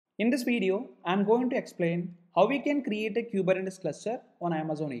In this video, I'm going to explain how we can create a Kubernetes cluster on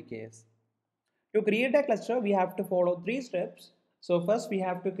Amazon EKS. To create a cluster, we have to follow 3 steps. So first we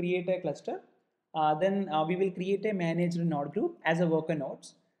have to create a cluster. Then we will create a managed node group as a worker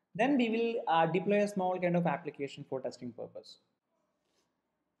nodes. Then we will deploy a small kind of application for testing purpose.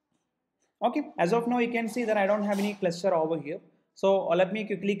 Okay, as of now you can see that I don't have any cluster over here. So let me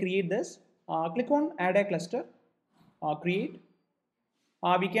quickly create this. Click on add a cluster, create.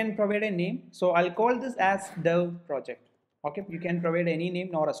 We can provide a name. So I'll call this as dev project. Okay, you can provide any name,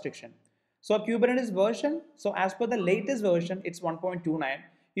 no restriction. So Kubernetes version, so as per the latest version, it's 1.29.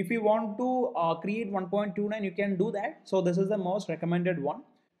 If you want to create 1.29, you can do that. So this is the most recommended one.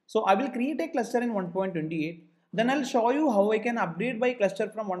 So I will create a cluster in 1.28. Then I'll show you how I can upgrade my cluster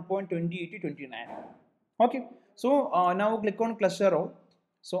from 1.28 to 29. Okay, so now click on cluster role.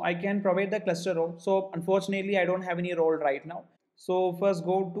 So I can provide the cluster role. So unfortunately, I don't have any role right now. So first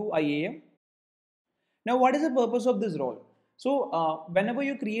go to IAM. Now what is the purpose of this role? So whenever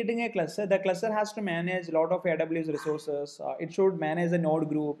you're creating a cluster, the cluster has to manage a lot of AWS resources. It should manage a node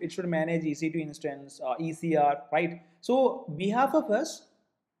group. It should manage EC2 instance, ECR, right? So behalf of us,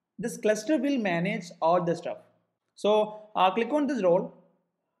 this cluster will manage all the stuff. So click on this role.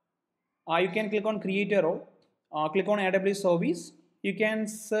 You can click on create a role. Click on AWS service. You can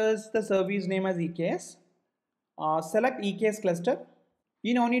search the service name as EKS. Select EKS cluster.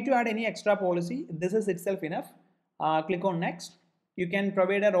 You don't need to add any extra policy. This is itself enough. Click on next. You can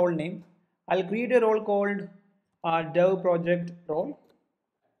provide a role name. I'll create a role called dev project role.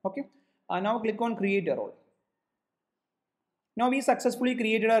 Okay. Now click on create a role. Now we successfully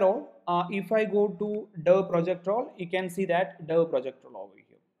created a role. If I go to dev project role, you can see that dev project role over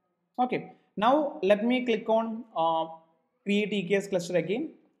here. Okay. Now let me click on create EKS cluster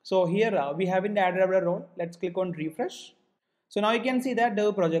again. So here we haven't added a role. Let's click on refresh. So now you can see that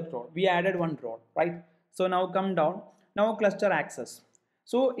dev project role. We added one role, right? So now come down. Now cluster access.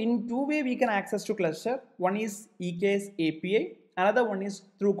 So in two ways we can access to cluster. One is EKS API. Another one is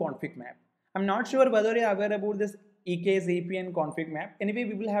through config map. I'm not sure whether you are aware about this EKS API and config map. Anyway,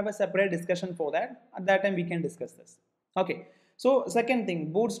 we will have a separate discussion for that. At that time we can discuss this. Okay. So second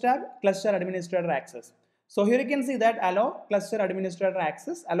thing, bootstrap cluster administrator access. So here you can see that allow cluster administrator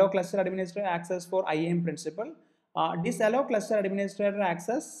access for IAM principal. Disallow cluster administrator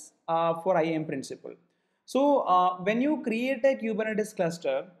access for IAM principal. So when you create a Kubernetes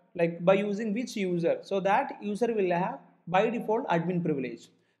cluster, like by using which user, so that user will have by default admin privilege.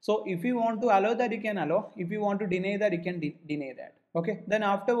 So if you want to allow that, you can allow. If you want to deny that, you can deny that. Okay. Then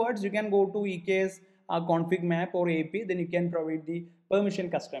afterwards, you can go to EKS config map or API. Then you can provide the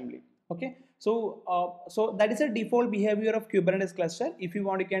permission customly. Okay. So that is a default behavior of Kubernetes cluster. If you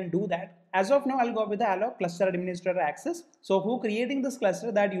want, you can do that. As of now, I'll go with the allow cluster administrator access. So who creating this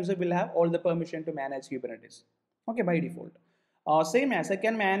cluster, that user will have all the permission to manage Kubernetes. Okay, by default. Same as I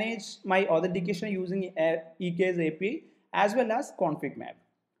can manage my authentication using EKS API as well as config map.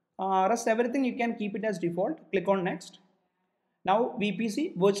 Rest everything you can keep it as default. Click on next. Now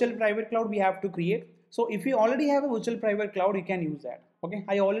VPC, virtual private cloud, we have to create. So if you already have a virtual private cloud, you can use that. Okay,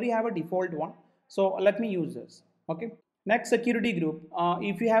 I already have a default one. So let me use this. Okay. Next, security group.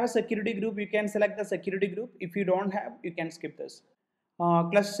 If you have a security group, you can select the security group. If you don't have, you can skip this.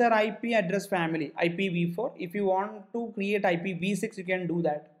 Cluster IP address family, IPv4. If you want to create IPv6, you can do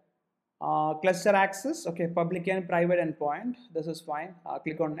that. Cluster access, okay, public and private endpoint. This is fine.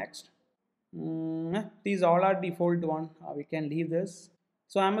 Click on next. These all are default one. We can leave this.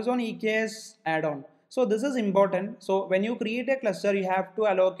 So Amazon EKS add-on. So this is important. So when you create a cluster, you have to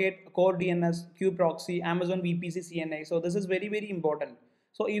allocate core DNS, proxy, Amazon VPC CNI. So this is very, very important.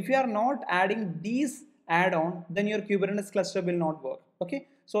 So if you are not adding these add-on, then your Kubernetes cluster will not work. Okay.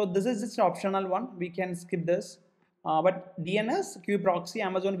 So this is just optional one. We can skip this. But DNS, proxy,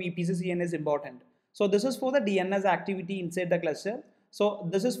 Amazon VPC CNI is important. So this is for the DNS activity inside the cluster. So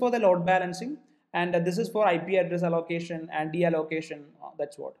this is for the load balancing, and this is for IP address allocation and deallocation.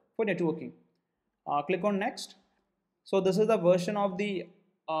 That's what for networking. Click on next. So this is the version of the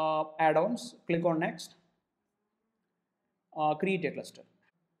add-ons. Click on next. Create a cluster.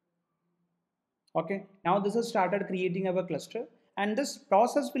 Okay. Now this has started creating our cluster, and this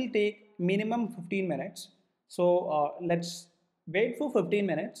process will take minimum 15 minutes. So let's wait for 15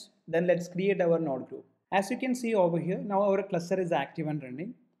 minutes. Then let's create our node group. As you can see over here, now our cluster is active and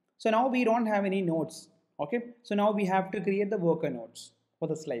running. So now we don't have any nodes. Okay. So now we have to create the worker nodes for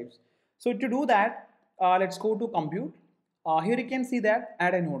the slaves. So to do that, let's go to compute. Here you can see that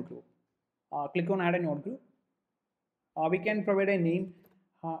add a node group. Click on add a node group. We can provide a name,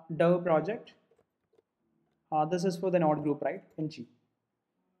 dev project. This is for the node group, right? NG.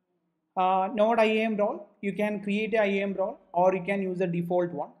 node IAM role, you can create a IAM role or you can use the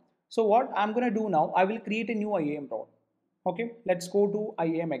default one. So what I'm going to do now, I will create a new IAM role. Okay, let's go to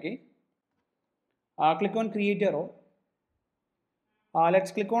IAM again. Click on create a role.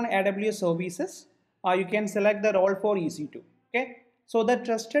 Let's click on AWS services. You can select the role for EC2. Okay, so the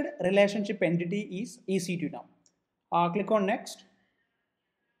trusted relationship entity is EC2 now. Click on next.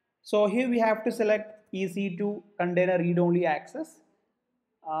 So here we have to select EC2 container read-only access.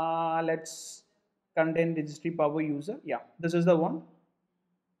 Let's contain registry power user. Yeah, this is the one.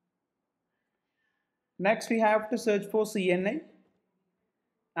 Next, we have to search for CNI,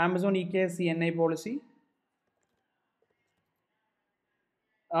 Amazon EKS CNI policy.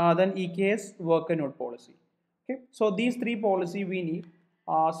 Then EKS worker node policy. Okay, so these three policy we need.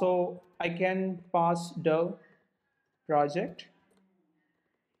 So I can pass dev project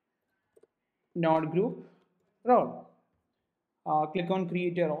node group role. Click on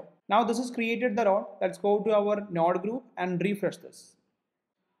create a role. Now this is created the role. Let's go to our node group and refresh this.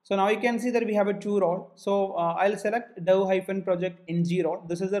 So now you can see that we have a two role. So I'll select dev-project ng role.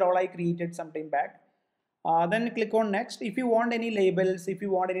 This is the role I created some time back. Then click on next. If you want any labels, if you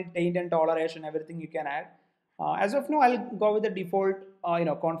want any taint and toleration, everything you can add. As of now, I'll go with the default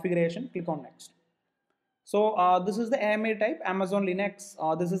configuration. Click on next. So this is the AMA type, Amazon Linux.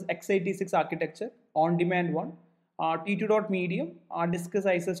 This is x86 architecture, on-demand one. T2.medium, disk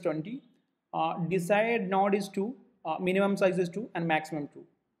size is 20. Desired node is 2, minimum size is 2 and maximum 2.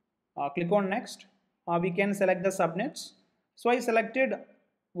 Click on next. We can select the subnets. So I selected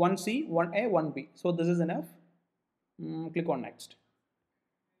 1C, 1A, 1B. So this is enough. Click on next.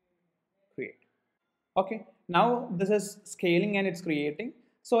 Create. Okay. Now this is scaling and it's creating.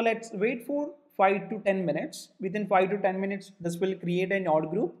 So let's wait for 5 to 10 minutes. Within 5 to 10 minutes, this will create a node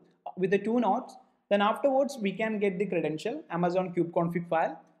group with the two nodes. Then afterwards, we can get the credential, Amazon kubeconfig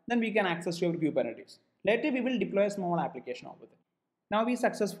file. Then we can access your Kubernetes. Later, we will deploy a small application over there. Now we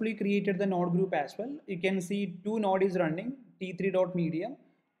successfully created the node group as well. You can see two node is running, T3.medium.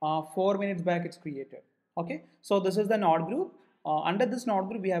 4 minutes back it's created. Okay, so this is the node group. Under this node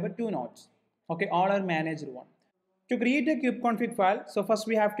group, we have two nodes. Okay, all are managed one. To create a kubeconfig file, so first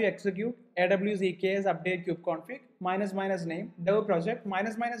we have to execute AWS EKS update kubeconfig -- name dev project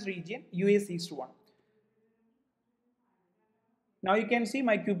 -- region US East 1. Now you can see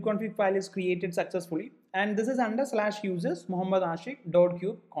my kubeconfig file is created successfully, and this is under /users Muhammad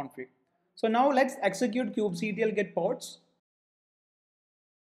Ashiq.kubeconfig. So now let's execute kubectl get pods.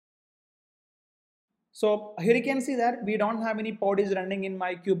 So here you can see that we don't have any pod is running in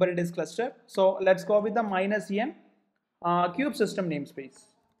my Kubernetes cluster. So let's go with the -n kube system namespace.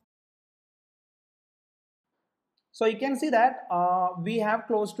 So you can see that we have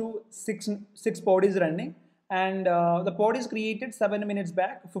close to six pod is running, and the pod is created 7 minutes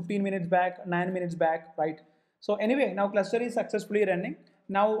back, 15 minutes back, 9 minutes back, right? So anyway, now cluster is successfully running.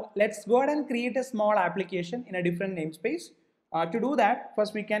 Now let's go ahead and create a small application in a different namespace. To do that,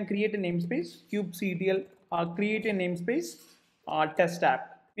 first we can create a namespace, kubectl, create a namespace, test app.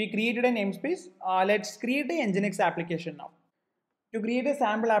 We created a namespace. Let's create a Nginx application now. To create a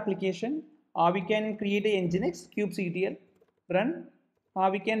sample application, we can create a Nginx kubectl run.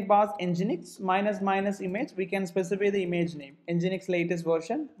 We can pass Nginx -- image. We can specify the image name, Nginx latest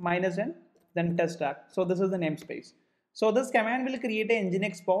version -n, then test app. So this is the namespace. So this command will create a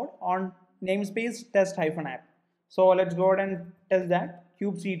Nginx pod on namespace test -app. So let's go ahead and test that.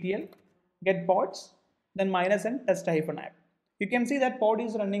 Kubectl get pods, then -n test -app. You can see that pod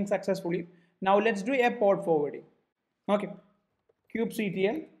is running successfully. Now let's do a pod forwarding. Okay,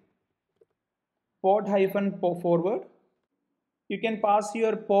 kubectl pod -forward. You can pass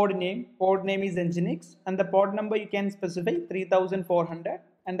your pod name. Pod name is Nginx, and the pod number you can specify 3400,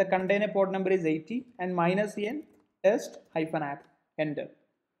 and the container pod number is 80, and -n test -app. Enter.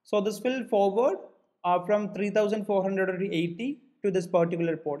 So this will forward from 3480 to this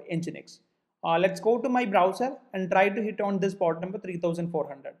particular pod Nginx. Let's go to my browser and try to hit on this port number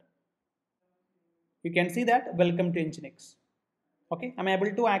 3400. You can see that welcome to Nginx. Okay, I'm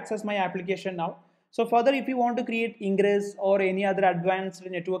able to access my application now. So further, if you want to create ingress or any other advanced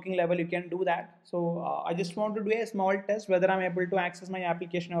networking level, you can do that. So I just want to do a small test whether I'm able to access my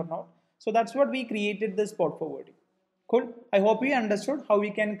application or not. So that's what we created this port forwarding. Cool. I hope you understood how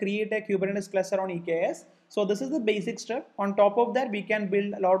we can create a Kubernetes cluster on EKS. So this is the basic step. On top of that, we can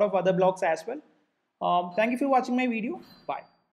build a lot of other blocks as well. Thank you for watching my video. Bye.